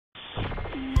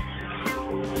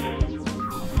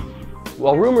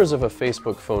While rumors of a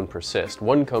Facebook phone persist,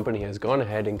 one company has gone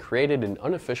ahead and created an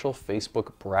unofficial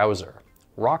Facebook browser.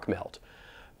 RockMelt,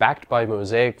 backed by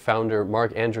Mosaic founder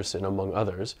Mark Andreessen among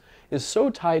others, is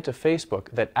so tied to Facebook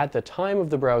that at the time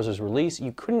of the browser's release,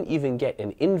 you couldn't even get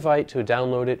an invite to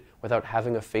download it without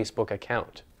having a Facebook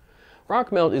account.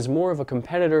 RockMelt is more of a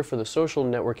competitor for the social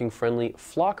networking-friendly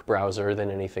Flock browser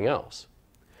than anything else.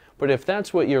 But if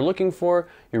that's what you're looking for,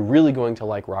 you're really going to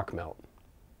like RockMelt.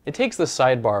 It takes the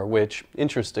sidebar, which,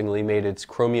 interestingly, made its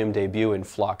Chromium debut in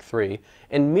Flock 3,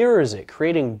 and mirrors it,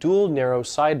 creating dual narrow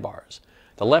sidebars.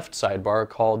 The left sidebar,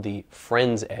 called the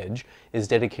Friends Edge, is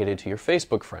dedicated to your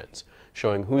Facebook friends,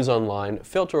 showing who's online,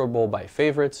 filterable by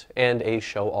favorites, and a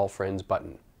Show All Friends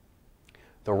button.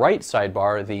 The right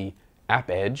sidebar, the App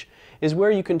Edge, is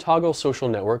where you can toggle social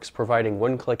networks, providing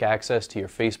one-click access to your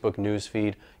Facebook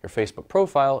newsfeed, your Facebook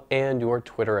profile, and your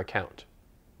Twitter account.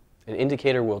 An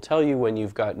indicator will tell you when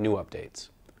you've got new updates.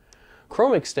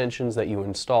 Chrome extensions that you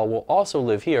install will also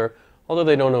live here, although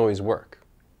they don't always work.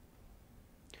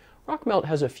 RockMelt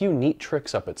has a few neat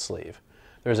tricks up its sleeve.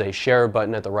 There's a Share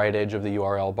button at the right edge of the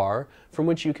URL bar, from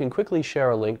which you can quickly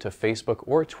share a link to Facebook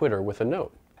or Twitter with a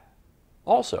note.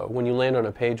 Also, when you land on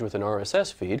a page with an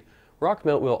RSS feed,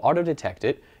 RockMelt will auto-detect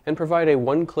it and provide a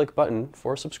one-click button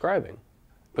for subscribing.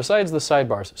 Besides the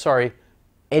sidebars,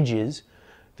 edges,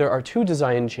 there are two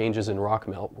design changes in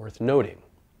RockMelt worth noting.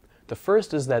 The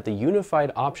first is that the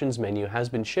unified options menu has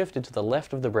been shifted to the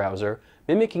left of the browser,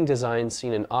 mimicking designs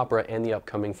seen in Opera and the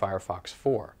upcoming Firefox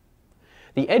 4.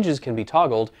 The edges can be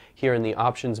toggled here in the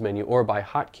options menu or by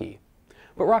hotkey.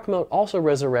 But RockMelt also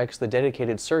resurrects the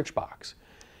dedicated search box.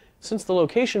 Since the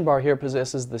location bar here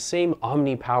possesses the same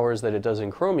omni powers that it does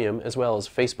in Chromium, as well as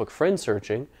Facebook friend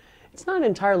searching, it's not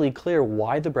entirely clear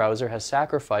why the browser has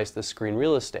sacrificed the screen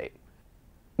real estate.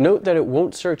 Note that it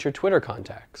won't search your Twitter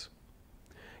contacts.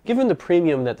 Given the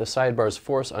premium that the sidebars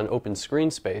force on open screen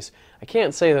space, I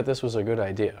can't say that this was a good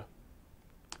idea.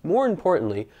 More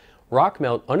importantly,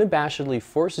 RockMelt unabashedly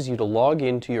forces you to log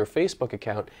into your Facebook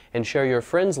account and share your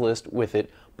friends list with it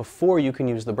before you can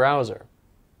use the browser.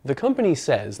 The company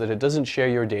says that it doesn't share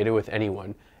your data with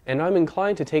anyone, and I'm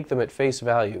inclined to take them at face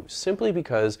value simply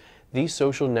because these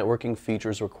social networking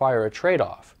features require a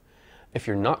trade-off. If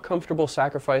you're not comfortable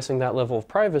sacrificing that level of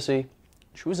privacy,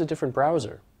 choose a different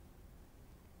browser.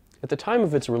 At the time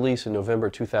of its release in November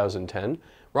 2010,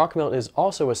 RockMelt is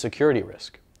also a security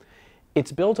risk.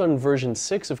 It's built on version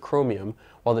 6 of Chromium,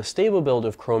 while the stable build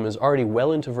of Chrome is already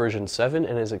well into version 7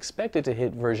 and is expected to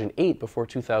hit version 8 before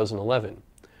 2011.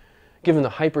 Given the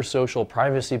hypersocial,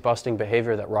 privacy-busting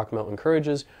behavior that RockMelt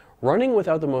encourages, running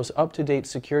without the most up-to-date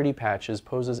security patches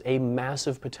poses a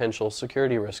massive potential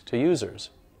security risk to users.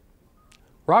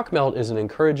 RockMelt is an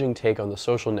encouraging take on the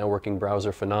social networking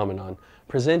browser phenomenon,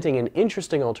 presenting an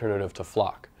interesting alternative to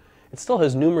Flock. It still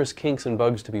has numerous kinks and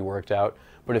bugs to be worked out,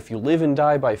 but if you live and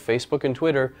die by Facebook and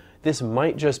Twitter, this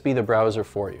might just be the browser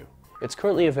for you. It's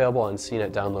currently available on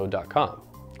cnetdownload.com.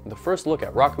 With a first look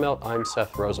at RockMelt, I'm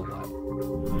Seth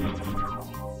Rosenblatt.